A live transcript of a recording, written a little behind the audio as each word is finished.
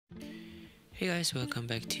Hey guys, welcome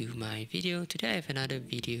back to my video. Today I have another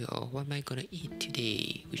video of what am I gonna eat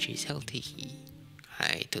today, which is healthy.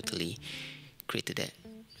 I totally created that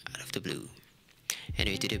out of the blue.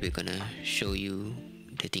 Anyway, today we're gonna show you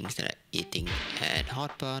the things that I'm eating at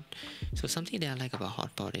hotpot. So something that I like about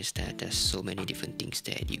hotpot is that there's so many different things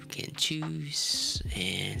that you can choose,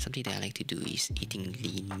 and something that I like to do is eating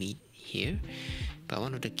lean meat here. But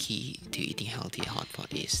one of the key to eating healthy at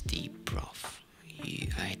hotpot is the broth.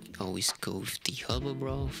 I always go with the herbal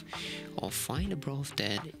broth, or find a broth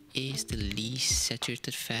that is the least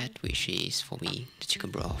saturated fat, which is for me the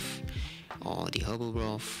chicken broth, or the herbal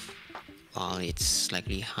broth. While it's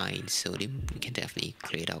slightly high in sodium, you can definitely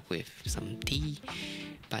clear it out with some tea.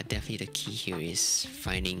 But definitely the key here is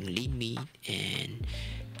finding lean meat and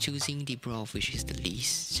choosing the broth which is the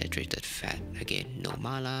least saturated fat. Again, no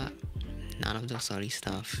mala, none of the sorry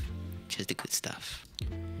stuff, just the good stuff.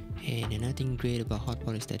 And another thing great about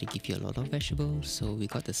hotpot is that they give you a lot of vegetables. So we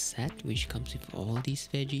got the set which comes with all these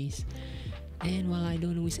veggies. And while I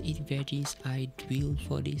don't always eat veggies, I drill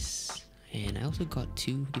for this. And I also got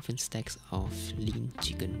 2 different stacks of lean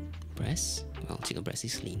chicken breast. Well, chicken breast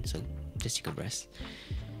is lean, so just chicken breast.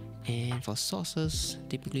 And for sauces,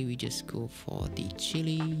 typically we just go for the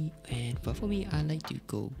chili, but for me I like to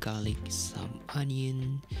go garlic, some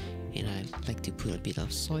onion, and I like to put a bit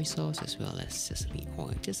of soy sauce as well as sesame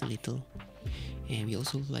oil, just a little. And we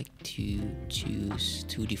also like to choose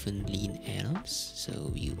 2 different lean add-ons,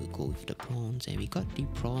 so we will go with the prawns, and we got the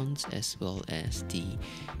prawns as well as the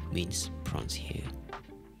minced prawns here.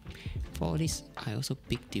 For this, I also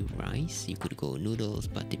picked the rice. You could go noodles,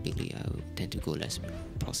 but typically I would tend to go less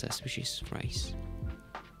processed, which is rice.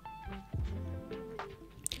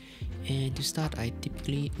 And to start, I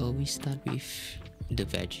typically always start with the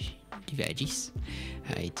veggies.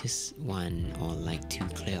 I just want or like to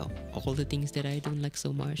clear up all the things that I don't like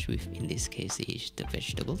so much with, in this case, is the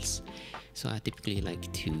vegetables. So I typically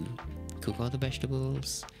like to cook all the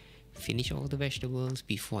vegetables, finish all the vegetables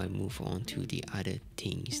before I move on to the other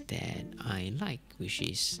things that I like, which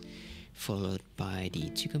is followed by the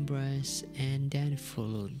chicken breast and then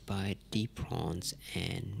followed by the prawns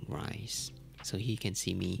and rice. So here you can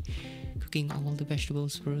see me cooking all the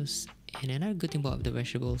vegetables first. And another good thing about the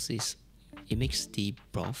vegetables is it makes the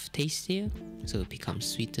broth tastier, so it becomes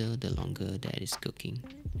sweeter the longer that it's cooking.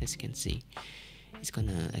 As you can see, it's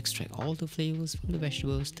gonna extract all the flavors from the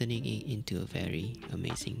vegetables, turning it into a very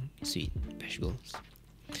amazing sweet vegetables.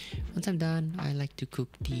 Once I'm done, I like to cook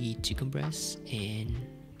the chicken breast, and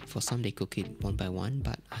for some they cook it one by one,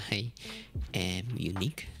 but I am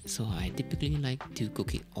unique, so I typically like to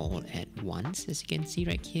cook it all at once, as you can see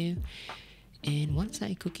right here. And once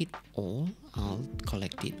I cook it all, I'll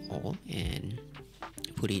collect it all and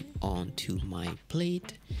put it onto my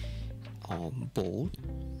plate or bowl.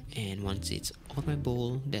 And once it's on my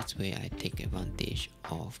bowl, that's where I take advantage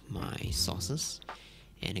of my sauces.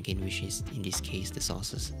 And again, which is in this case, the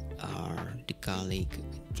sauces are the garlic,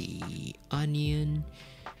 the onion,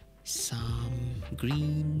 some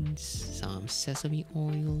greens, some sesame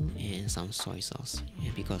oil, and some soy sauce.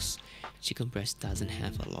 And because chicken breast doesn't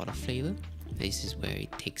have a lot of flavor, this is where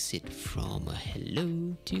it takes it from a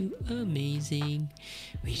hello to amazing,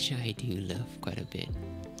 which I do love quite a bit.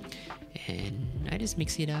 And I just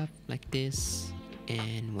mix it up like this,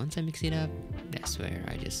 and once I mix it up, that's where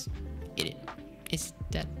I just eat it. It's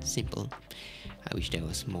that simple. I wish there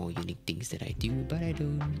was more unique things that I do, but I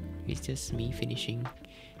don't. It's just me finishing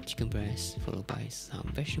chicken breast followed by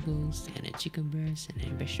some vegetables, and then chicken breast, and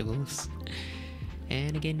then vegetables.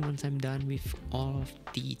 And again, once I'm done with all of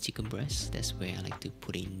the chicken breasts, that's where I like to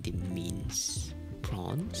put in the minced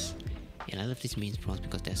prawns. And I love this minced prawns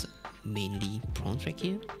because there's mainly prawns right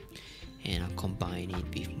here. And I'll combine it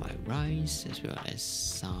with my rice as well as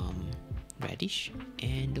some radish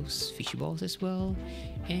and those fish balls as well,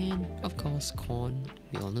 and of course corn.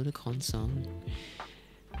 We all know the corn song.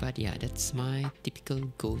 But yeah, that's my typical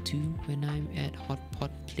go-to when I'm at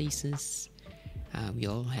hotpot places. We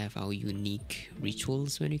all have our unique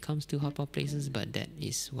rituals when it comes to hotpot places, but that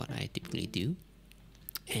is what I typically do.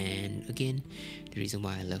 And again, the reason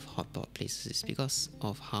why I love hotpot places is because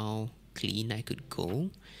of how clean I could go.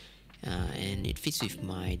 And it fits with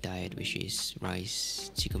my diet, which is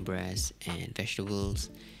rice, chicken breast, and vegetables,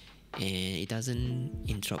 and it doesn't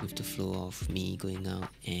interrupt with the flow of me going out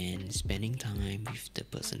and spending time with the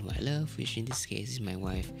person who I love, which in this case is my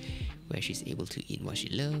wife, where she's able to eat what she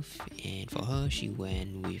loves. And for her, she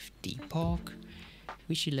went with the pork,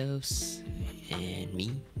 which she loves, and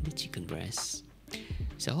me, the chicken breast.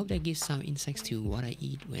 So I hope that gives some insights to what I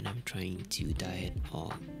eat when I'm trying to diet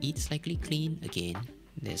or eat slightly clean. Again,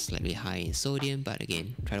 They're slightly high in sodium, but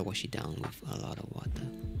again, try to wash it down with a lot of water.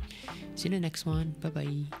 See you in the next one. Bye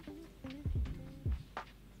bye.